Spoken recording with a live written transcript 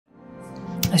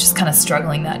was just kind of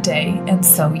struggling that day. And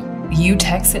so you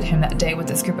texted him that day with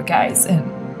this group of guys, and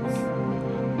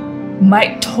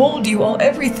Mike told you all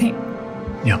everything.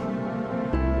 Yeah.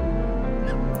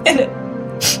 And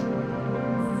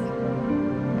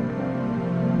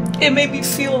it made me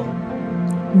feel,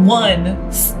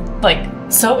 like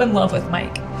so in love with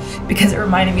Mike, because it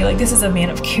reminded me, like, this is a man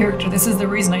of character. This is the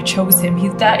reason I chose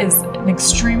him. That is an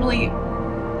extremely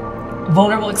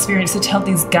vulnerable experience to tell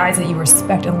these guys that you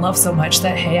respect and love so much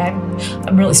that, hey,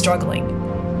 I'm really struggling.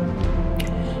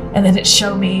 And then it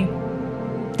showed me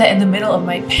that in the middle of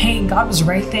my pain, God was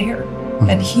right there. Mm-hmm.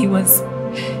 And he was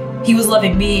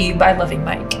loving me by loving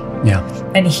Mike. Yeah.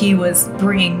 And he was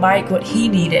bringing Mike what he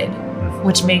needed, mm-hmm.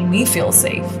 which made me feel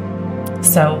safe.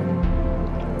 So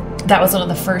that was one of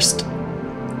the first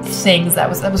things that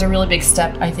was a really big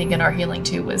step, I think, in our healing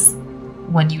too, was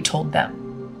when you told them.